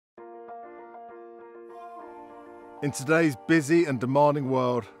In today's busy and demanding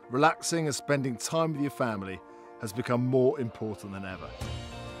world, relaxing and spending time with your family has become more important than ever.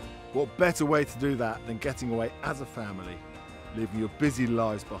 What better way to do that than getting away as a family, leaving your busy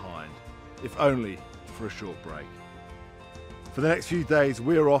lives behind, if only for a short break. For the next few days,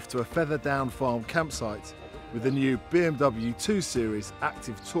 we are off to a Feather Down Farm campsite with the new BMW 2 Series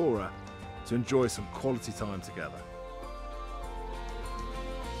Active Tourer to enjoy some quality time together.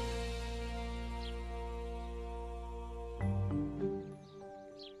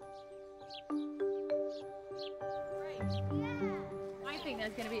 I think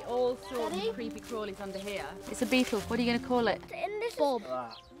there's going to be all sorts of creepy crawlies under here. It's a beetle. What are you going to call it? In this Bob. Look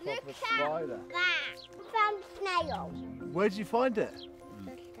at that. I found a snail. Where did you find it?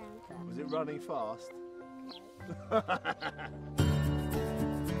 Was it running fast?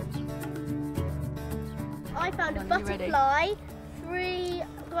 I found a butterfly, 3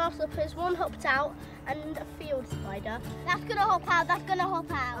 grasshoppers, 1 hopped out, and a field spider. That's gonna hop out, that's gonna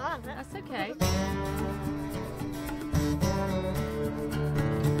hop out. Oh, that's okay.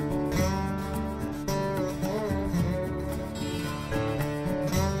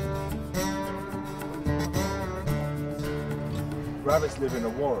 Rabbits live in a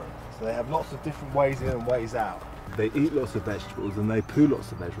warren, so they have lots of different ways in and ways out. They eat lots of vegetables and they poo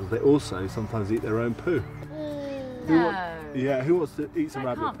lots of vegetables. They also sometimes eat their own poo. No. Who wants to eat some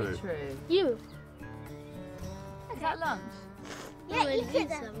rabbit poo? That can't be true. You. Is that lunch? Yeah, eat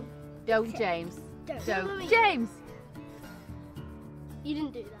them. Don't, James. Don't. Don't. James! You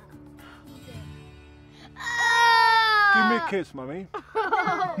didn't do that. You did. Give me a kiss, Mummy. That's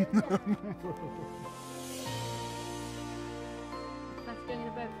going in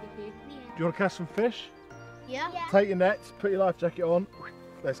a boat, Vicky. Do you want to catch some fish? Yeah. Take your nets, put your life jacket on.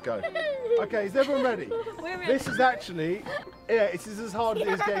 Let's go. Okay, is everyone ready? We're ready. This is actually, this is as hard as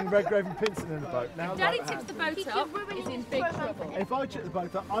it is getting Redgrave and Pinson in the boat. Now, Daddy tips the boat up, he's in big trouble. If I tip the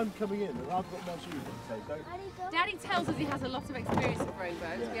boat up, I'm coming in and I've got my shoes on, so don't. Daddy tells us he has a lot of experience of rowing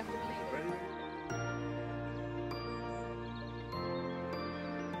boats, we have to believe it.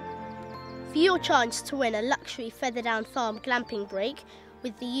 For your chance to win a luxury Feather Down Farm glamping break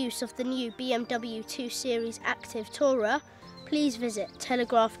with the use of the new BMW 2 Series Active Tourer, please visit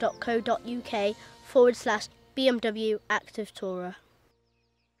telegraph.co.uk/BMW Active Tourer.